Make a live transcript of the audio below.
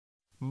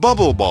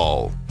Bubble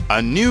ball,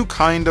 a new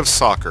kind of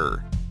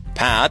soccer.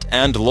 Pat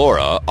and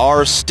Laura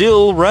are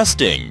still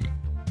resting.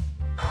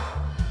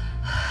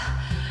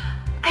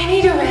 I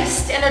need a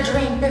rest and a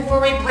drink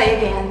before we play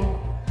again.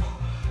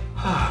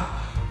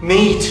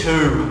 Me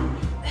too.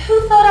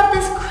 Who thought up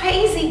this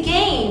crazy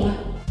game?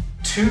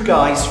 2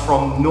 guys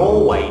from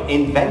Norway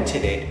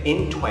invented it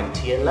in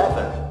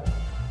 2011.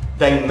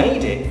 They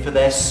made it for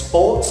their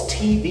sports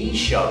TV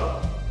show.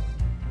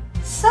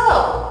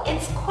 So,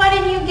 it's quite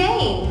a new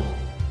game.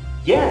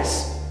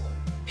 Yes,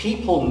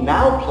 people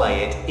now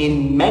play it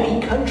in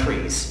many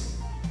countries.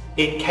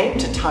 It came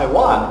to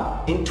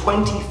Taiwan in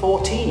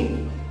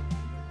 2014.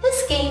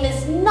 This game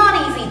is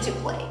not easy to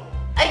play.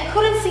 I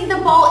couldn't see the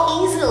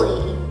ball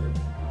easily.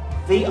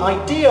 The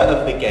idea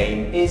of the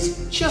game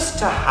is just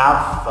to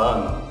have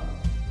fun.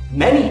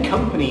 Many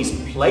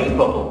companies play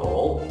bubble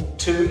ball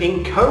to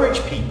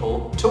encourage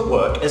people to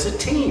work as a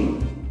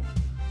team.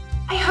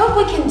 I hope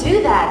we can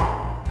do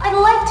that. I'd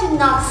like to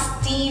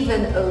knock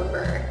Steven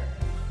over.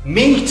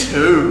 Me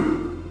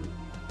too.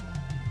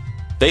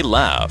 They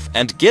laugh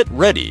and get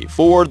ready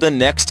for the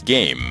next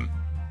game.